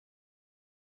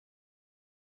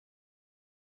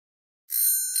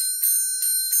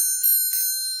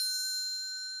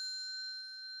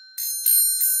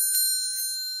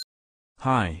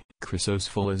Hi,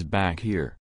 Chrysosful is back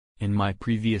here. In my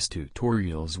previous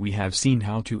tutorials we have seen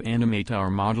how to animate our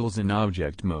models in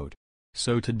object mode.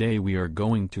 So today we are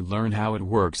going to learn how it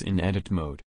works in edit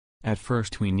mode. At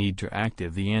first we need to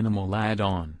activate the animal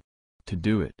add-on. To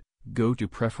do it, go to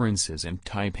Preferences and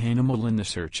type Animal in the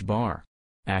search bar.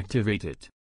 Activate it.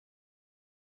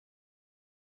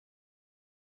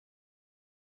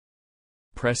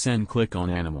 Press and click on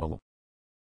Animal.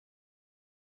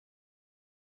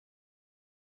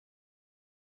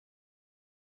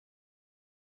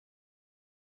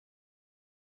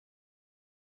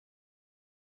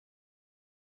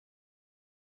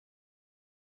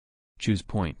 Choose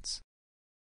Points.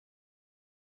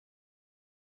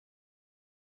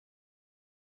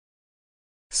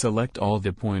 Select all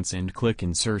the points and click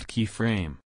Insert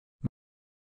Keyframe.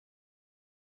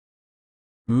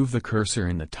 Move the cursor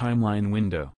in the timeline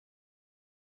window.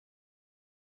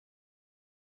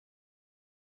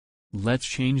 Let's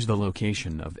change the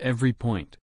location of every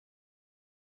point.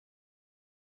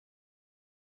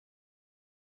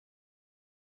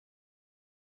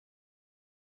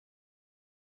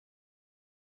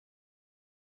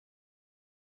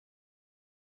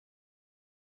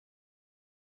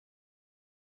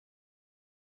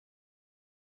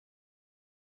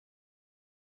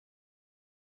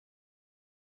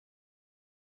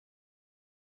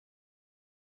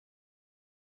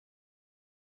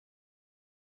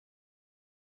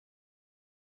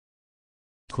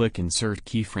 Click Insert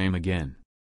Keyframe again.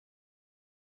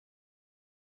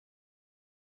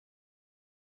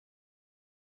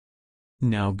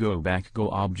 Now go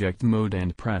Object Mode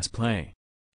and press play.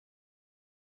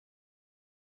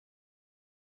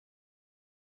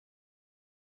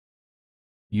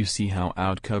 You see how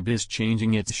Outcub is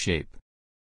changing its shape.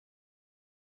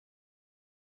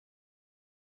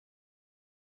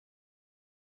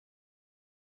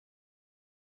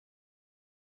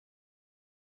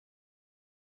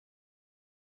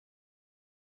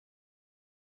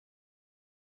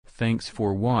 Thanks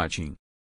for watching.